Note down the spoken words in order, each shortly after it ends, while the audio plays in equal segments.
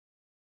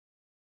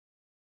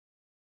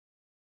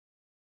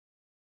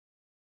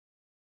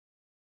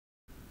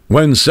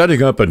When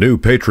setting up a new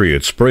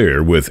Patriot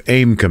sprayer with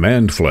AIM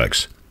command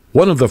flex,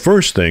 one of the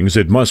first things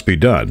that must be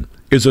done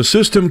is a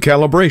system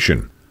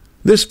calibration.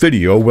 This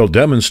video will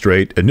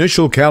demonstrate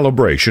initial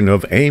calibration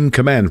of AIM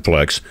command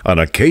flex on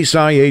a Case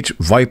IH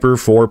Viper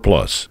 4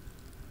 Plus.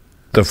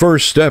 The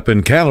first step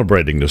in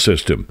calibrating the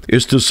system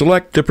is to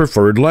select the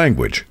preferred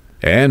language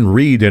and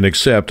read and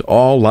accept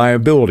all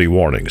liability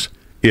warnings.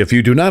 If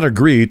you do not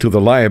agree to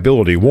the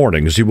liability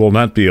warnings, you will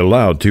not be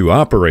allowed to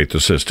operate the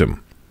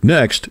system.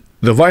 Next,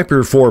 the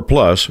Viper 4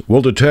 Plus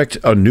will detect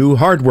a new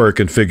hardware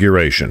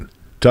configuration.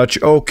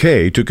 Touch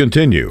OK to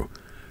continue,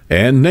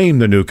 and name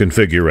the new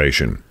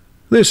configuration.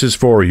 This is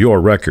for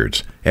your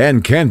records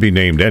and can be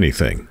named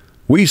anything.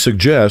 We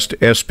suggest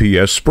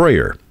SPS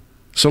sprayer.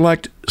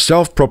 Select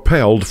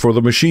self-propelled for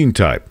the machine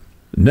type.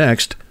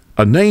 Next,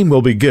 a name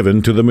will be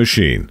given to the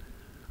machine.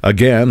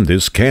 Again,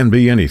 this can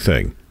be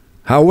anything.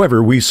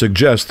 However, we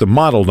suggest the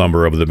model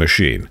number of the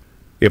machine.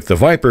 If the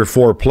Viper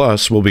 4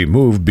 Plus will be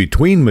moved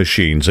between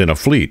machines in a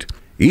fleet,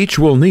 each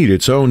will need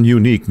its own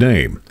unique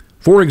name.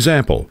 For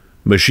example,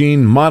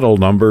 machine model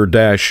number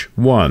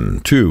 -1,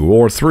 2,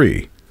 or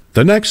 3.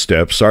 The next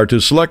steps are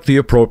to select the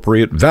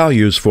appropriate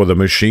values for the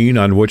machine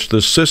on which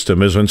the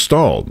system is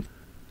installed.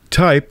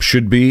 Type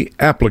should be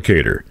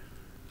applicator.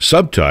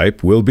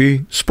 Subtype will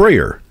be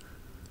sprayer.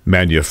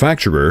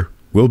 Manufacturer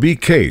will be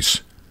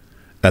case.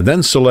 And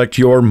then select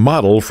your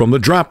model from the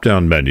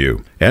drop-down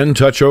menu and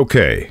touch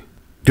OK.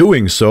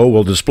 Doing so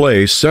will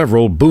display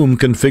several boom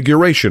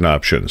configuration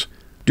options.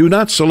 Do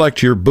not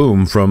select your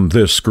boom from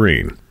this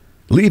screen.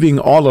 Leaving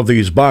all of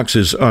these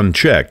boxes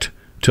unchecked,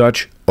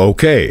 touch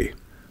OK.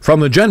 From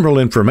the General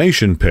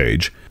Information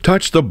page,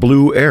 touch the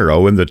blue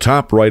arrow in the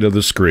top right of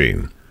the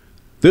screen.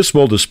 This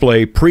will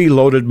display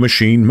preloaded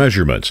machine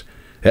measurements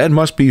and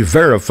must be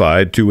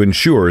verified to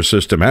ensure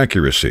system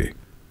accuracy.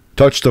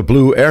 Touch the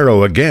blue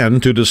arrow again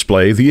to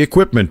display the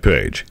equipment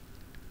page.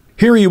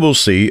 Here you will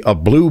see a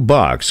blue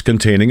box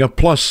containing a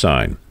plus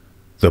sign.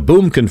 The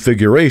boom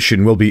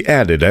configuration will be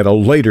added at a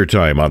later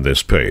time on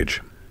this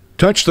page.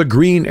 Touch the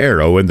green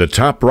arrow in the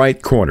top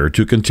right corner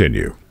to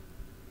continue.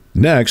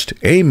 Next,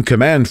 AIM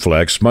command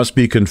flex must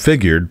be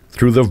configured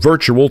through the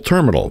virtual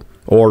terminal,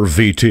 or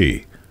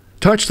VT.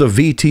 Touch the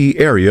VT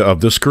area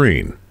of the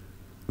screen.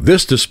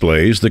 This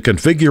displays the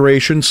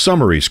configuration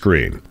summary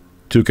screen.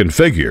 To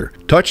configure,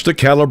 touch the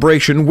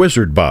calibration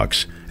wizard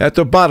box at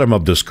the bottom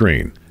of the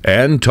screen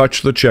and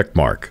touch the check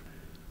mark.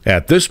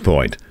 At this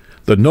point,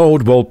 the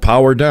node will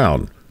power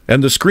down,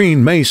 and the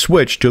screen may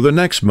switch to the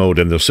next mode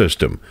in the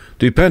system,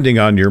 depending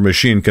on your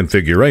machine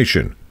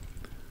configuration.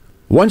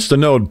 Once the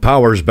node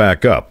powers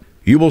back up,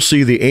 you will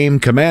see the AIM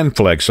command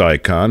flex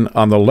icon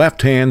on the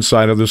left-hand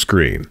side of the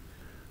screen.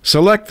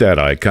 Select that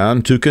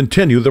icon to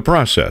continue the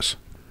process.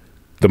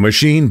 The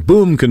machine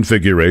boom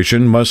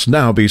configuration must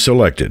now be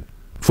selected.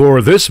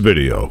 For this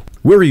video,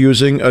 we're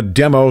using a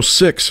Demo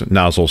 6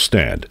 nozzle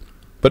stand,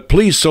 but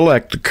please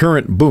select the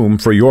current boom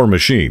for your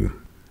machine.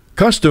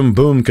 Custom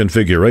boom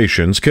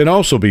configurations can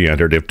also be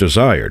entered if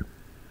desired.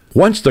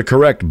 Once the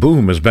correct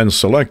boom has been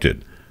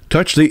selected,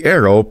 touch the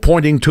arrow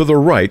pointing to the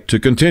right to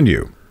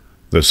continue.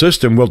 The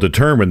system will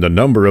determine the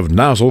number of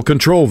nozzle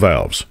control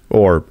valves,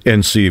 or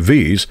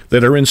NCVs,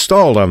 that are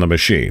installed on the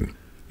machine.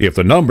 If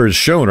the numbers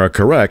shown are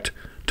correct,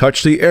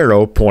 touch the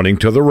arrow pointing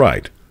to the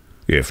right.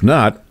 If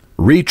not,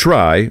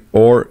 retry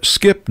or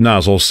skip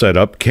nozzle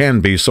setup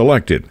can be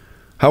selected.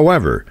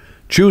 However,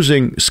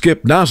 choosing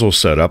skip nozzle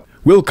setup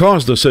will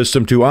cause the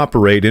system to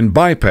operate in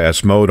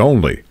bypass mode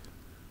only.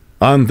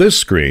 On this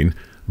screen,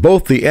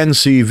 both the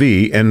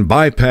NCV and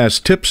bypass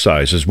tip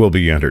sizes will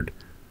be entered.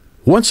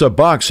 Once a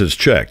box is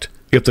checked,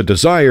 if the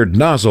desired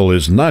nozzle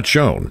is not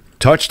shown,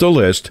 touch the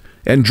list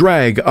and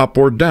drag up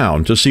or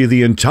down to see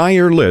the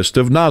entire list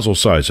of nozzle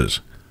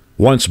sizes.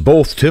 Once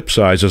both tip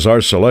sizes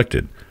are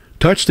selected,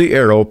 touch the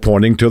arrow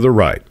pointing to the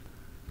right.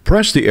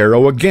 Press the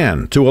arrow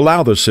again to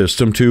allow the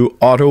system to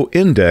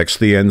auto-index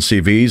the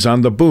NCVs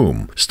on the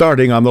boom,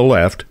 starting on the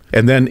left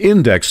and then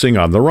indexing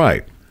on the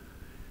right.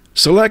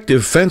 Select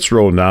if fence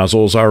row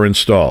nozzles are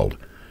installed,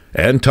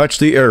 and touch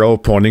the arrow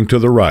pointing to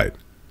the right.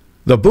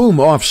 The boom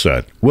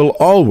offset will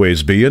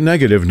always be a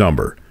negative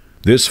number.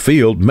 This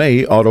field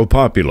may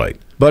auto-populate,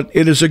 but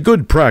it is a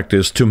good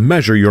practice to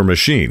measure your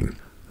machine.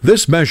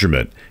 This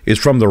measurement is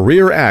from the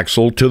rear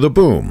axle to the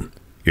boom.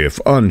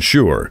 If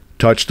unsure,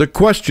 touch the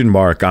question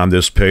mark on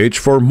this page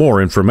for more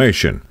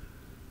information.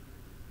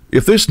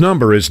 If this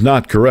number is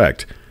not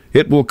correct,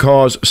 it will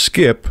cause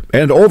skip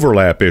and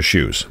overlap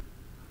issues.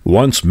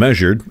 Once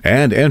measured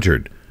and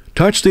entered,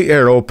 touch the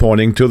arrow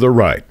pointing to the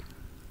right.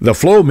 The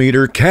flow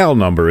meter cal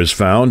number is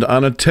found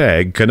on a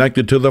tag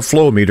connected to the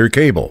flow meter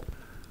cable.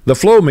 The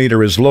flow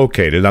meter is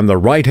located on the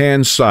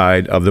right-hand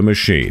side of the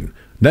machine,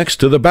 next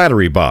to the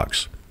battery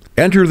box.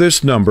 Enter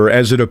this number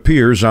as it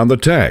appears on the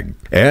tag,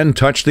 and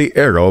touch the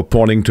arrow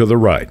pointing to the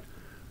right,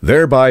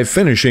 thereby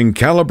finishing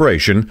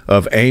calibration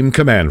of AIM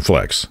command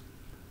flex.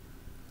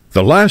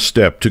 The last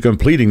step to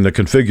completing the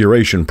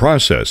configuration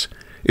process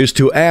is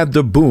to add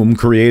the boom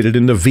created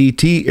in the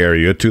VT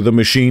area to the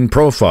machine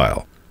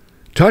profile.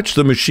 Touch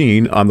the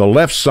machine on the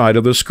left side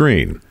of the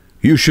screen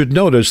you should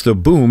notice the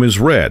boom is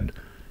red,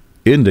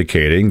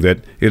 indicating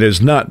that it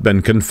has not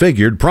been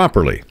configured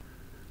properly.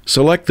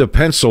 Select the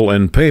pencil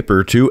and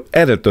paper to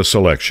edit the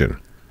selection.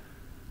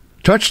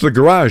 Touch the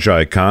garage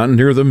icon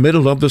near the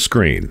middle of the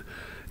screen,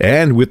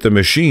 and with the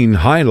machine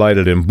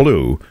highlighted in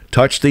blue,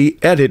 touch the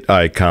Edit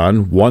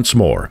icon once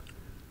more.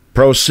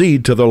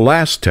 Proceed to the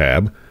last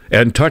tab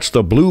and touch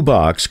the blue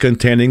box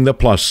containing the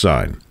plus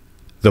sign.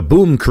 The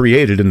boom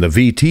created in the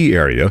VT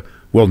area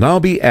will now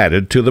be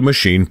added to the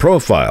machine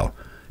profile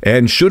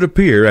and should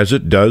appear as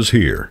it does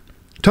here.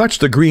 Touch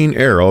the green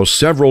arrow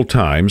several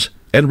times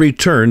and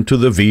return to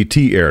the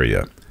VT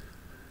area.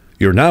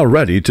 You're now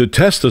ready to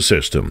test the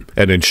system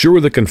and ensure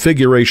the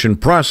configuration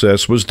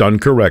process was done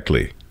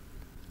correctly.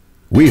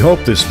 We hope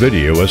this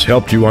video has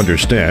helped you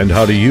understand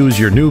how to use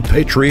your new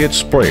Patriot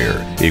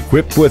sprayer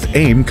equipped with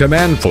AIM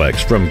Command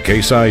Flex from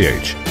Case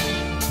IH.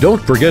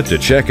 Don't forget to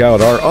check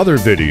out our other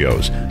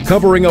videos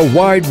covering a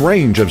wide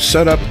range of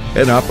setup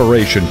and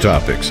operation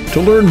topics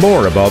to learn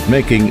more about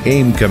making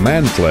AIM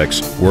Command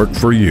Flex work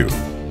for you.